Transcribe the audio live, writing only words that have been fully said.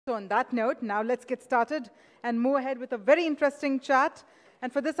So on that note, now let's get started and move ahead with a very interesting chat.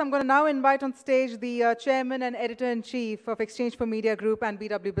 And for this, I'm going to now invite on stage the Chairman and Editor-in-Chief of Exchange for Media Group and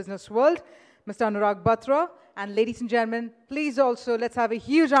BW Business World, Mr. Anurag Batra. And ladies and gentlemen, please also let's have a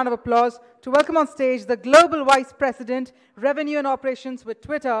huge round of applause to welcome on stage the Global Vice President, Revenue and Operations with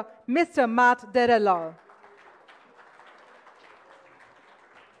Twitter, Mr. Matt Derella.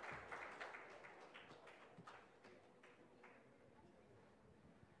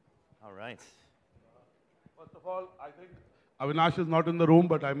 All right. First of all, I think Avinash is not in the room,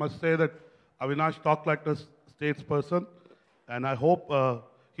 but I must say that Avinash talked like a statesperson, and I hope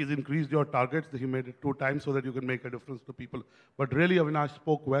he's increased your targets. He made it 2 times so that you can make a difference to people. But really, Avinash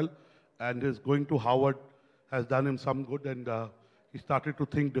spoke well, and his going to Harvard has done him some good, and he started to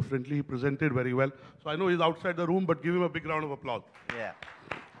think differently. He presented very well. So I know he's outside the room, but give him a big round of applause. Yeah.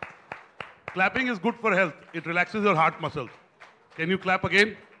 Clapping is good for health. It relaxes your heart muscles. Can you clap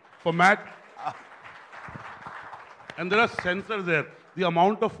again for Matt? And there are sensors there. The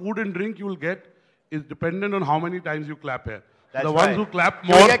amount of food and drink you will get is dependent on how many times you clap here. That's the right. ones who clap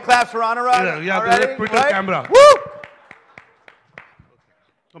Can more. we get claps for Anurag? Yeah, already? there's a Twitter right? camera. Woo!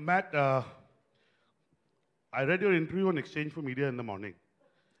 So Matt, I read your interview on Exchange for Media in the morning.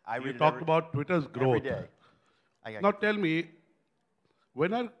 You talked about Twitter's growth. Every day. Now tell me,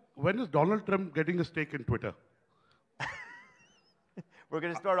 when is Donald Trump getting a stake in Twitter? We're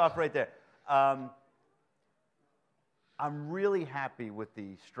going to start off right there. I'm really happy with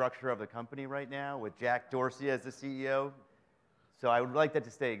the structure of the company right now, with Jack Dorsey as the CEO. So I would like that to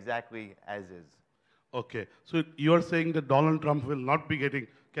stay exactly as is. Okay, so you're saying that Donald Trump will not be getting,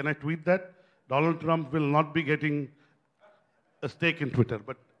 can I tweet that? Donald Trump will not be getting a stake in Twitter,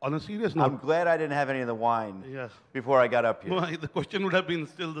 but on a serious note. I'm glad I didn't have any of the wine before I got up here. No, the question would have been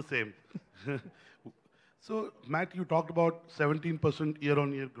still the same. So, Matt, you talked about 17%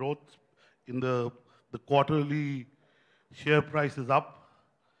 year-on-year growth in the quarterly share price is up.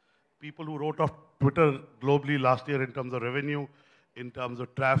 People who wrote off Twitter globally last year in terms of revenue, in terms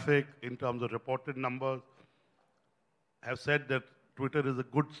of traffic, in terms of reported numbers, have said that Twitter is a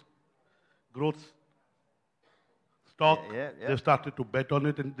good growth stock. They've started to bet on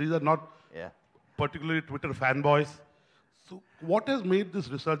it, and these are not particularly Twitter fanboys. So what has made this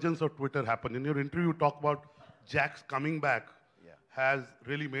resurgence of Twitter happen? In your interview, you talk about Jack's coming back has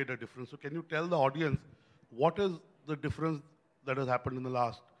really made a difference. So can you tell the audience what is the difference that has happened in the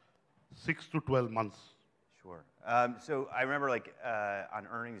last 6 to 12 months? Sure. So I remember on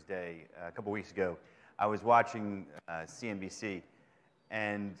earnings day a couple weeks ago, I was watching CNBC,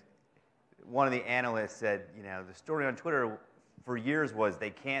 and one of the analysts said, the story on Twitter for years was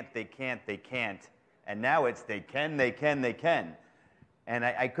they can't, and now it's they can. And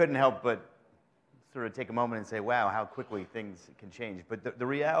I couldn't help but sort of take a moment and say, wow, how quickly things can change. But the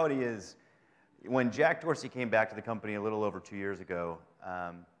reality is, when Jack Dorsey came back to the company a little over 2 years ago,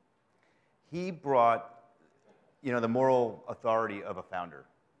 he brought the moral authority of a founder.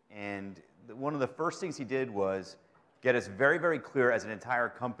 And one of the first things he did was get us very, very clear as an entire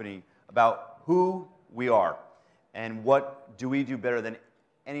company about who we are and what do we do better than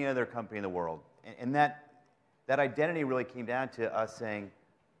any other company in the world. And that identity really came down to us saying,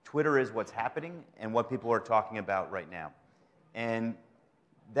 Twitter is what's happening and what people are talking about right now. And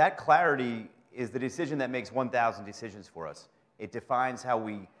that clarity is the decision that makes 1,000 decisions for us. It defines how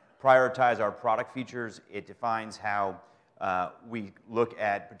we prioritize our product features. It defines how we look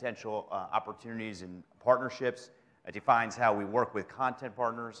at potential opportunities and partnerships. It defines how we work with content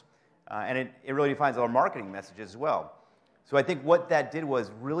partners. And it really defines our marketing messages as well. So I think what that did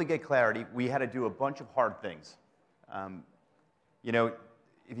was really get clarity. We had to do a bunch of hard things.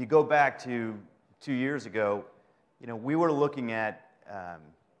 If you go back to 2 years ago, we were looking at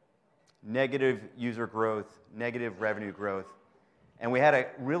negative user growth, negative revenue growth, and we had to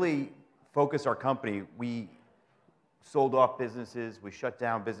really focus our company. We sold off businesses, we shut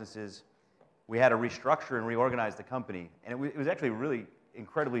down businesses, we had to restructure and reorganize the company, and it was actually really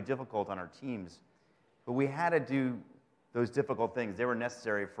incredibly difficult on our teams, but we had to do those difficult things. They were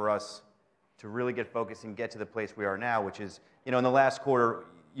necessary for us to really get focused and get to the place we are now, which is, in the last quarter,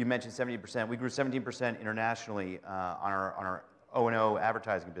 you mentioned 70%. We grew 17% internationally on our O&O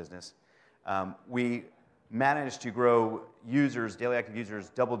advertising business. We managed to grow users, daily active users,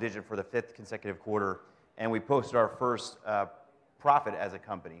 double-digit for the 5th consecutive quarter, and we posted our first profit as a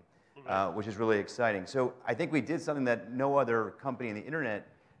company, which is really exciting. So I think we did something that no other company in the internet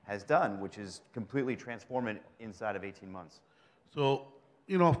has done, which is completely transform it inside of 18 months. So,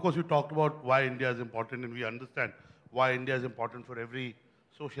 of course, you talked about why India is important, and we understand why India is important for every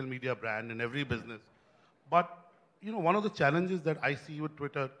social media brand and every business. But one of the challenges that I see with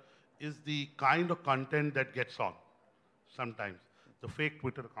Twitter is the kind of content that gets on sometimes, the fake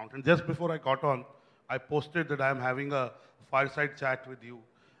Twitter account. And just before I got on, I posted that I'm having a fireside chat with you,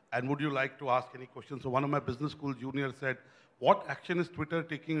 and would you like to ask any questions? So one of my business school juniors said, what action is Twitter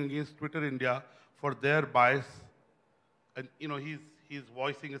taking against Twitter India for their bias? And he's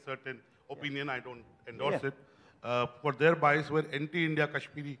voicing a certain opinion, I don't endorse it, for their bias where anti-India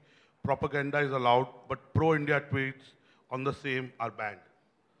Kashmiri propaganda is allowed, but pro-India tweets on the same are banned.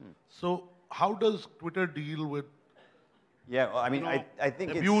 So how does Twitter deal with well, I mean, I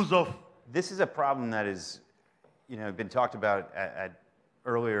think abuse of... This is a problem that is, been talked about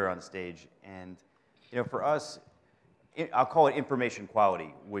earlier on stage. And, for us, I'll call it information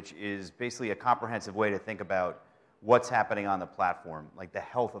quality, which is basically a comprehensive way to think about what's happening on the platform, like the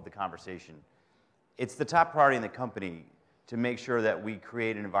health of the conversation. It's the top priority in the company to make sure that we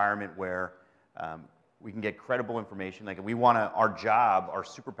create an environment where we can get credible information. Like we want our job, our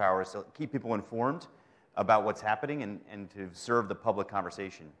superpower is to keep people informed about what's happening and to serve the public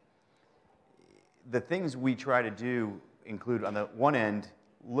conversation. The things we try to do include, on the one end,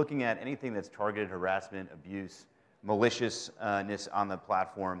 looking at anything that's targeted harassment, abuse, maliciousness on the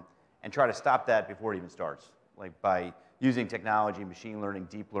platform, and try to stop that before it even starts, like by using technology, machine learning,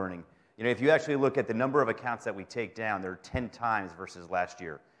 deep learning. If you actually look at the number of accounts that we take down, they're 10 times versus last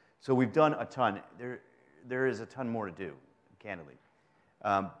year. So we've done a ton. There is a ton more to do, candidly.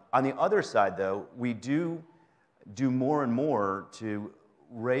 On the other side, though, we do more and more to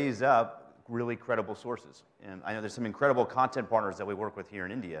raise up really credible sources. And I know there's some incredible content partners that we work with here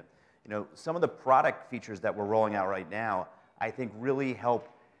in India. Some of the product features that we're rolling out right now, I think really help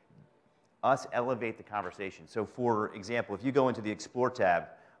us elevate the conversation. So for example, if you go into the Explore tab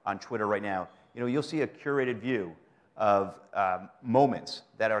on Twitter right now, you'll see a curated view of moments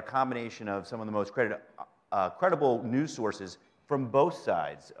that are a combination of some of the most credible news sources from both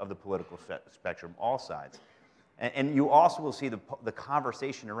sides of the political spectrum, all sides. And you also will see the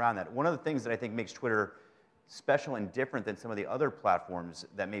conversation around that. One of the things that I think makes Twitter special and different than some of the other platforms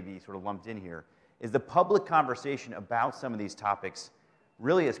that may be sort of lumped in here is the public conversation about some of these topics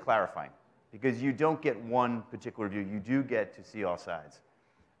really is clarifying, because you don't get one particular view. You do get to see all sides.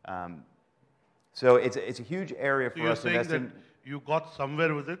 So it's a huge area for us to invest in. You're saying that you got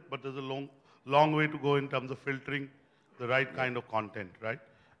somewhere with it, but there's a long way to go in terms of filtering the right kind of content, right?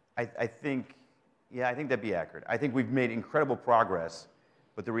 I think that'd be accurate. I think we've made incredible progress,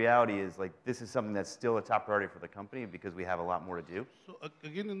 but the reality is, like, this is something that's still a top priority for the company because we have a lot more to do. So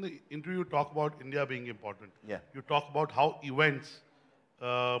again, in the interview, you talk about India being important. Yeah. You talk about how events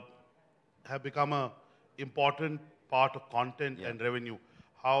have become an important part of content and revenue.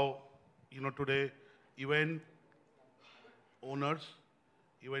 How, today, event owners,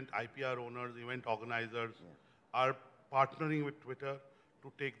 event IPR owners, event organizers are partnering with Twitter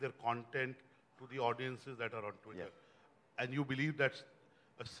to take their content to the audiences that are on Twitter. And you believe that's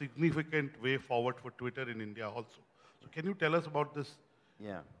a significant way forward for Twitter in India also. So can you tell us about this,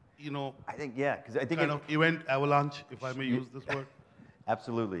 I think, because I think kind of event avalanche, if I may use this word?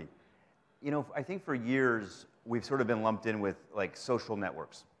 Absolutely. I think for years, we've sort of been lumped in with like social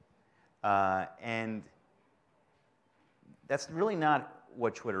networks. And that's really not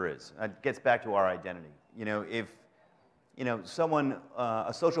what Twitter is. It gets back to our identity. If someone,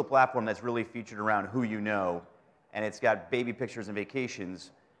 a social platform that's really featured around who you know, and it's got baby pictures and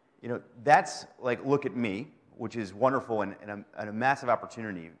vacations, that's like, look at me, which is wonderful and a massive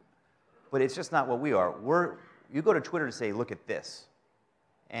opportunity. But it's just not what we are. You go to Twitter to say, look at this,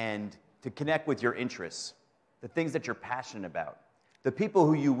 and to connect with your interests, the things that you're passionate about, the people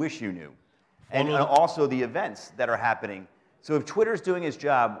who you wish you knew, and also the events that are happening. So if Twitter's doing its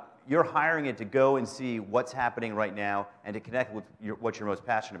job, you're hiring it to go and see what's happening right now and to connect with what you're most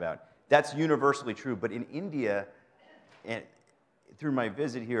passionate about. That's universally true. But in India, and through my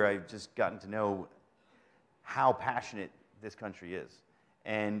visit here, I've just gotten to know how passionate this country is.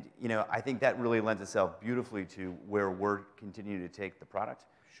 And I think that really lends itself beautifully to where we're continuing to take the product.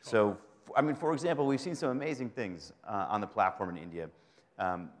 Sure. So, for example, we've seen some amazing things on the platform in India.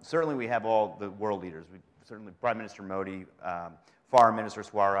 Certainly, we have all the world leaders. Certainly, Prime Minister Modi, Foreign Minister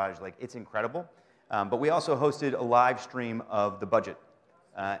Swaraj, like, it's incredible. But we also hosted a live stream of the budget.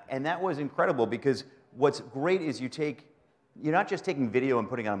 And that was incredible because what's great is you're not just taking video and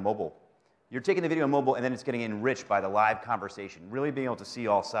putting it on mobile. You're taking the video on mobile and then it's getting enriched by the live conversation, really being able to see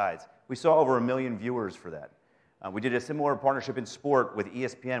all sides. We saw over 1 million viewers for that. We did a similar partnership in sport with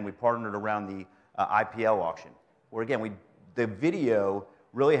ESPN. We partnered around the IPL auction, where again, the video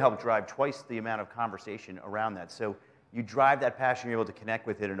really helped drive twice the amount of conversation around that. So you drive that passion, you're able to connect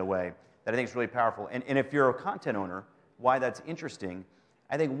with it in a way that I think is really powerful. And if you're a content owner, why that's interesting,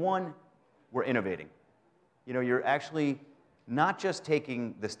 I think one, we're innovating. You know, you're actually not just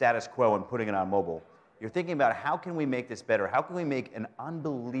taking the status quo and putting it on mobile. You're thinking about how can we make this better? How can we make an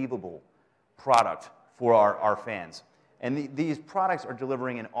unbelievable product for our fans? And these products are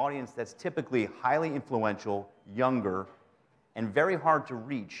delivering an audience that's typically highly influential, younger, and very hard to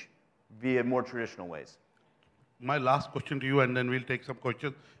reach via more traditional ways. My last question to you, and then we'll take some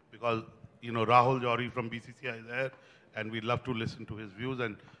questions, because you know Rahul Johri from BCCI is there, and we'd love to listen to his views,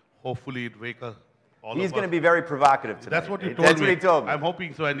 and hopefully it wake us all. He's going to be very provocative today. That's what he told me. That's what he told me. I'm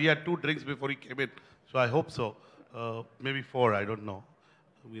hoping so, and he had 2 drinks before he came in, so I hope so. Maybe 4, I don't know.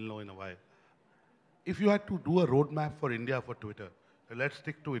 We'll know in a while. If you had to do a roadmap for India for Twitter, let's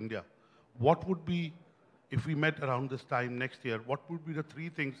stick to India. What would be, if we met around this time next year, what would be the 3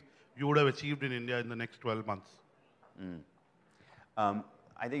 things you would have achieved in India in the next 12 months?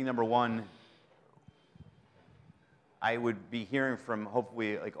 I think number 1, I would be hearing from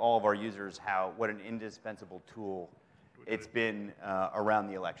hopefully like all of our users what an indispensable tool it's been around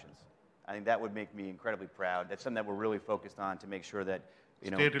the elections. I think that would make me incredibly proud. That's something that we're really focused on to make sure that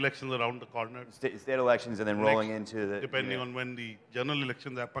state elections around the corner. State elections and then rolling into the... Depending on when the general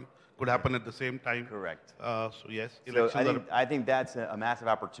elections happen, could happen at the same time. Correct. So yes, elections I think that's a massive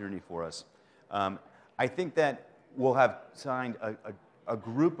opportunity for us. I think that we'll have signed a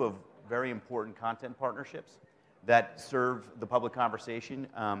group of very important content partnerships that serve the public conversation,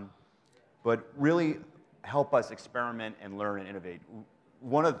 but really help us experiment and learn and innovate.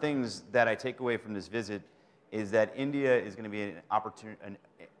 One of the things that I take away from this visit is that India is going to be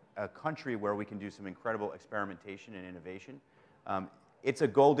a country where we can do some incredible experimentation and innovation. It's a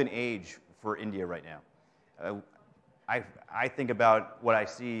golden age for India right now. I think about what I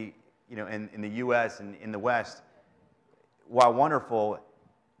see, in the U.S. and in the West. While wonderful,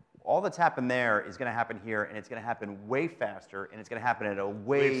 all that's happened there is going to happen here, and it's going to happen way faster, and it's going to happen at a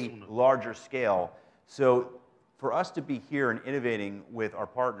way larger scale. So for us to be here and innovating with our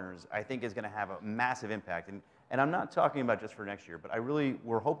partners, I think is going to have a massive impact. And I'm not talking about just for next year, but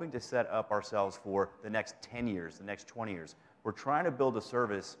we're hoping to set up ourselves for the next 10 years, the next 20 years. We're trying to build a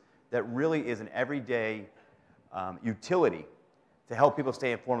service that really is an everyday utility to help people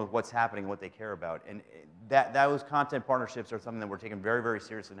stay informed of what's happening and what they care about. And those content partnerships are something that we're taking very, very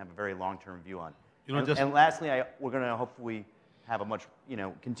seriously and have a very long-term view on. And lastly, we're going to hopefully have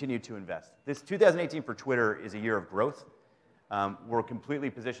continue to invest. This 2018 for Twitter is a year of growth. We're completely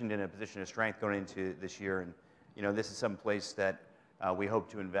positioned in a position of strength going into this year, and this is some place that we hope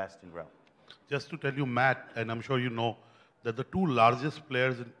to invest and grow. Just to tell you, Matt, and I'm sure you know, that the 2 largest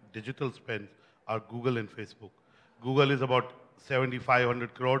players in digital spend are Google and Facebook. Google is about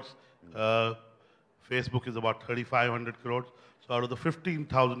 7,500 crores. Facebook is about 3,500 crores. So out of the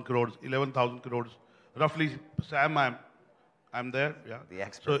 15,000 crores, 11,000 crores, roughly, Sam, I'm there, yeah. The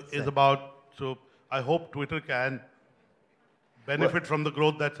expert. So I hope Twitter can benefit from the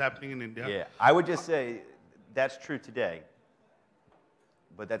growth that's happening in India. Yeah, I would just say that's true today,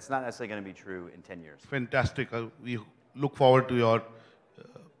 but that's not necessarily going to be true in 10 years. Fantastic. We look forward to your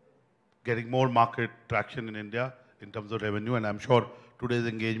getting more market traction in India in terms of revenue, and I'm sure today's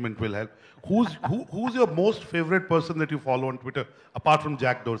engagement will help. Who's your most favorite person that you follow on Twitter, apart from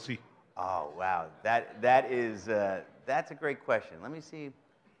Jack Dorsey? Oh, wow. That's a great question. Let me see.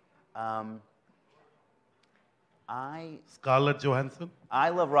 Scarlett Johansson? I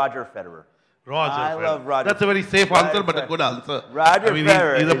love Roger Federer. I love Roger. That's a very safe answer, but a good answer. Roger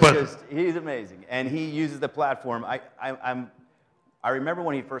Federer he's amazing, and he uses the platform. I remember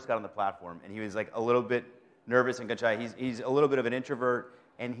when he first got on the platform, and he was like a little bit nervous and shy. He's a little bit of an introvert,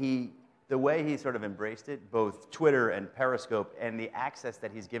 and the way he sort of embraced it, both Twitter and Periscope, and the access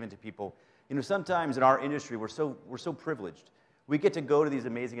that he's given to people. Sometimes in our industry, we're so privileged. We get to go to these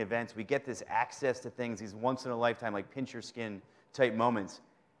amazing events. We get this access to things, these once-in-a-lifetime, like pinch-your-skin type moments.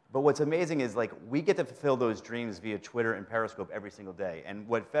 But what's amazing is we get to fulfill those dreams via Twitter and Periscope every single day. And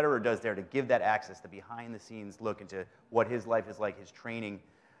what Federer does there to give that access, the behind-the-scenes look into what his life is like, his training,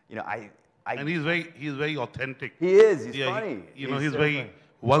 and he's very authentic. He is. He's funny. He's so very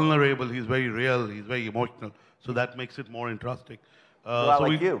vulnerable. He's very real. He's very emotional. So that makes it more interesting. He's a lot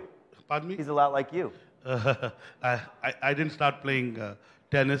like you. Pardon me? He's a lot like you. I didn't start playing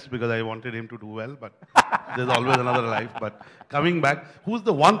tennis because I wanted him to do well, but there's always another life. But coming back, who's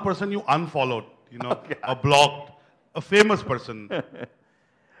the one person you unfollowed, or blocked? A famous person.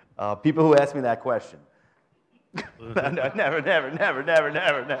 People who ask me that question. Never.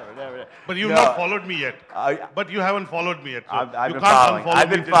 But you've not followed me yet. But you haven't followed me yet. So I've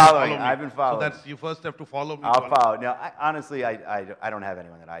been following. So that's, you first have to follow me. I'll follow. No, honestly, I don't have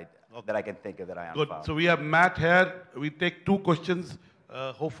anyone that that I can think of that I Good. unfollow. So we have Matt here. We take 2 questions.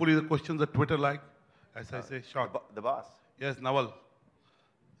 Hopefully the questions are Twitter-like, as I say. Short. The boss. Yes, Nawal.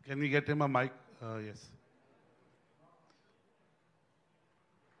 Can we get him a mic? Yes.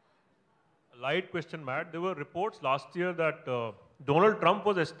 Light question, Matt. There were reports last year that Donald Trump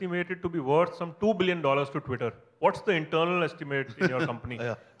was estimated to be worth some $2 billion to Twitter. What's the internal estimate in your company?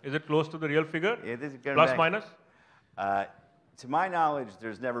 Yeah. Is it close to the real figure? Yeah, this is going Plus, back. minus? To my knowledge,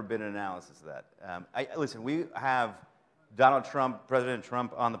 there's never been an analysis of that. Listen, we have Donald Trump, President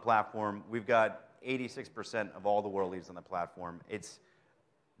Trump, on the platform. We've got 86% of all the world leaders on the platform. It's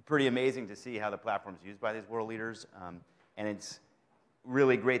pretty amazing to see how the platform is used by these world leaders, and it's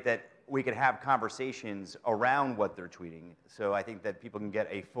really great that we could have conversations around what they're tweeting. So I think that people can get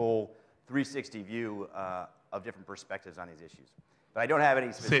a full 360 view of different perspectives on these issues. But I don't have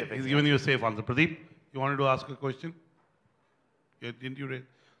any specifics. He's giving you a safe answer. Pradeep, you wanted to ask a question? Yeah, didn't you raise?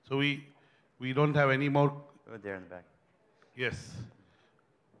 So we don't have any more. Right there in the back. Yes.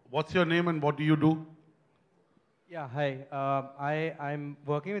 What's your name and what do you do? Yeah, hi. I'm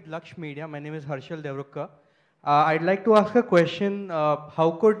working with Laksh Media. My name is Harshal Devrukka. I'd like to ask a question.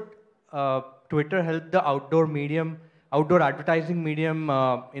 How could Twitter help the outdoor advertising medium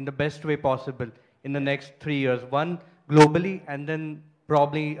in the best way possible in the next 3 years? One, globally, and then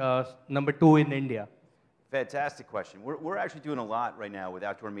probably number 2 in India. Fantastic question. We're actually doing a lot right now with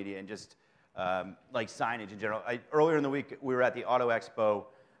outdoor media and just like signage in general. Earlier in the week, we were at the Auto Expo,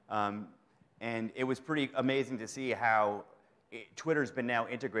 and it was pretty amazing to see how Twitter's been now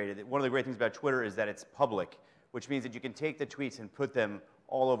integrated. One of the great things about Twitter is that it's public, which means that you can take the tweets and put them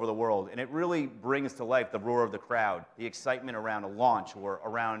all over the world. And it really brings to life the roar of the crowd, the excitement around a launch or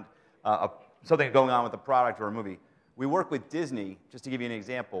around something going on with a product or a movie. We work with Disney, just to give you an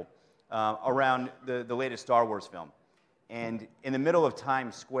example, around the latest Star Wars film. And in the middle of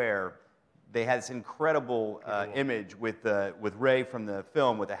Times Square, they had this incredible image with Rey from the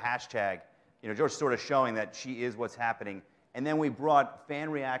film with a hashtag, George sort of showing that she is what's happening. And then we brought fan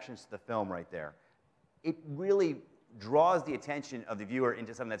reactions to the film right there. It really draws the attention of the viewer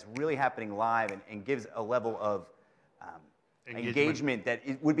into something that's really happening live and gives a level of engagement that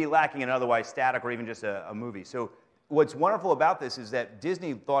it would be lacking in otherwise static or even just a movie. So what's wonderful about this is that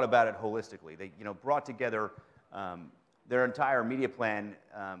Disney thought about it holistically. They brought together their entire media plan,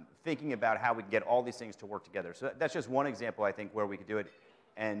 thinking about how we can get all these things to work together. So that's just one example, I think, where we could do it.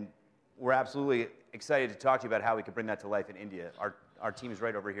 And we're absolutely excited to talk to you about how we could bring that to life in India. Our team is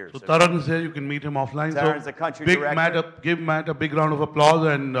right over here. So Taran is here. You can meet him offline. Taran's the country director. Give Matt a big round of applause.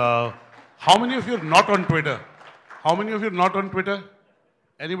 And how many of you are not on Twitter? How many of you are not on Twitter?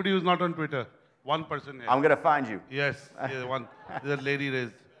 Anybody who's not on Twitter? One person here. I'm going to find you. Yes. One. There's a lady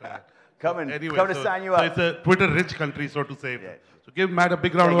raised. Come anyway, to sign you up. So it's a Twitter-rich country, so to say. Yeah. So give Matt a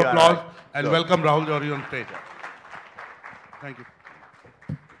big round of applause and welcome Rahul Johri on stage. Thank you.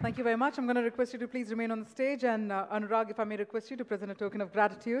 Thank you very much. I'm going to request you to please remain on the stage. And Anurag, if I may request you to present a token of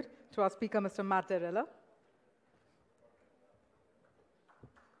gratitude to our speaker, Mr. Matt Derella.